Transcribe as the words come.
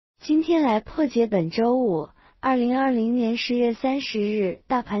今天来破解本周五2020年10月30日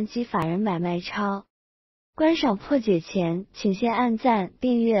大盘及法人买卖超。观赏破解前，请先按赞、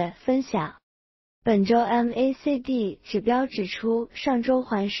订阅、分享。本周 MACD 指标指出，上周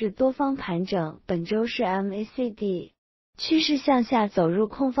环视多方盘整，本周是 MACD 趋势向下走入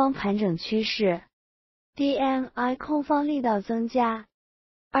空方盘整趋势。DMI 空方力道增加。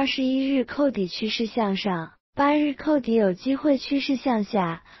21日扣底趋势向上，8日扣底有机会趋势向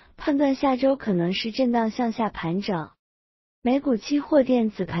下，判断下周可能是震荡向下盘整。美股期货电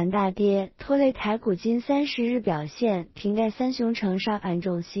子盘大跌，拖累台股近30日表现，瓶盖三雄成杀盘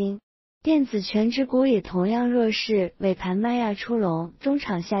重心。电子全指股也同样弱势，尾盘卖压出笼，中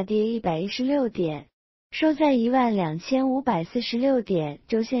场下跌116点，收在12546点，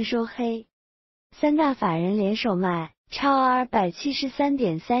周线收黑。三大法人联手卖超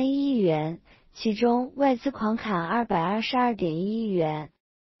273.31亿元，其中外资狂砍222.1亿元，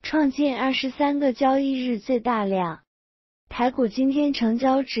创近23个交易日最大量。台股今天成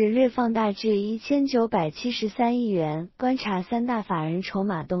交值略放大至1973亿元，观察三大法人筹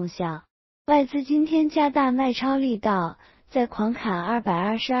码动向。外资今天加大卖超力道，在狂砍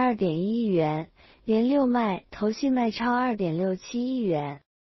222.1亿元，连六卖，投信卖超2.67亿元，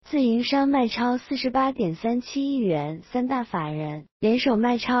自营商卖超48.37亿元，三大法人联手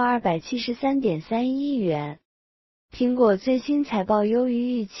卖超273.31亿元。苹果最新财报优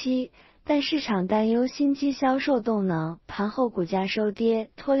于预期，但市场担忧新机销售动能，盘后股价收跌，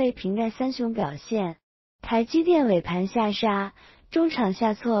拖累瓶盖三雄表现。台积电尾盘下杀，中场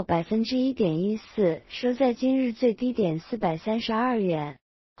下挫 1.14%， 收在今日最低点432元。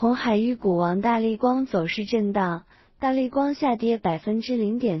鸿海与股王大立光走势震荡，大立光下跌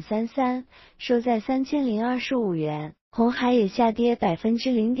 0.33%， 收在3025元。鸿海也下跌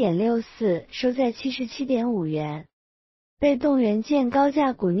 0.64%， 收在77.5元。被动元件高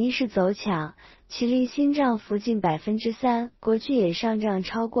价股逆势走强，奇力新涨幅近 3%， 国巨也上涨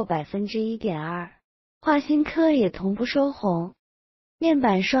超过 1.2%， 华新科也同步收红。面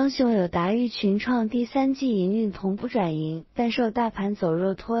板双雄友达与群创第三季营运同步转盈，但受大盘走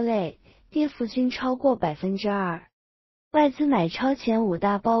弱拖累，跌幅均超过 2%。 外资买超前五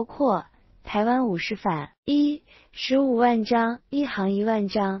大包括台湾50反1 15万张，益航1万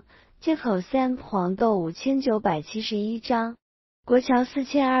张，借口 Sam 黄豆5971张，国桥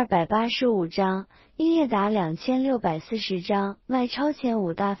4285张，英业达2640张。卖超前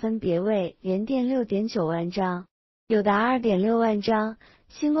五大分别为联电 6.9 万张，友达 2.6 万张，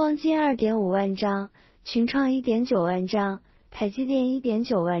星光金 2.5 万张，群创 1.9 万张，台积电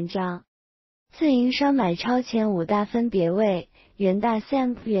 1.9 万张。自营商买超前五大分别为元大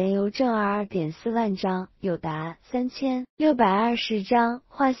Sam 原油正 2.4 万张，友达3620张，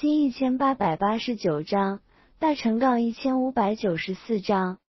华新1889张，大成钢1594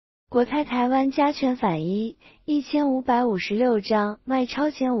张。国泰台湾加权反1 1556张。卖超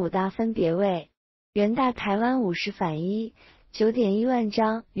前五大分别为元大台湾50反1 9.1 万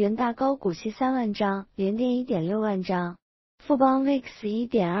张，元大高股息3万张，联电 1.6 万张，富邦 VIX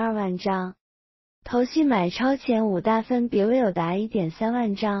 1.2 万张。投信买超前五大分别为友达 1.3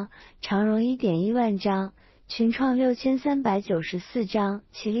 万张，长荣 1.1 万张，群创6394张，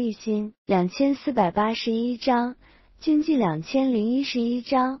奇力新2481张，经济2011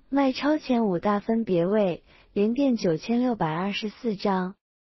张。卖超前五大分别为联电9624张，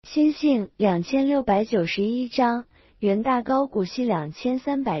新兴2691张，元大高股息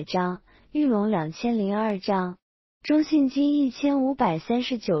2300张，裕隆2002张，中信金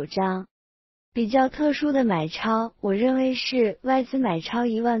1539张。比较特殊的买超，我认为是外资买超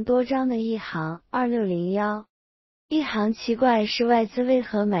1万多张的益航2601。益航奇怪是外资为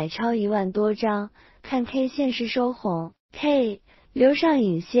何买超1万多张？看 K 线是收红 K 留上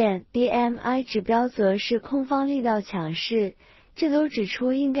影线， DMI 指标则是空方力道强势，这都指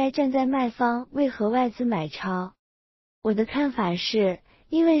出应该站在卖方，为何外资买超？我的看法是，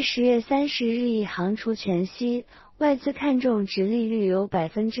因为10月30日益航除权息，外资看中殖利率有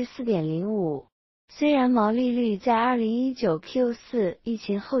 4.05%， 虽然毛利率在2019 Q4 疫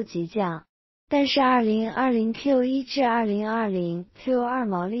情后急降，但是2020 Q1 至2020 Q2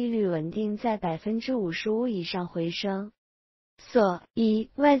 毛利率稳定在 55% 以上回升，所以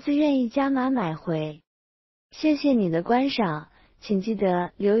外资愿意加码买回。谢谢你的观赏，请记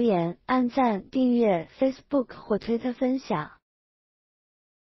得留言、按赞、订阅 Facebook 或推特分享。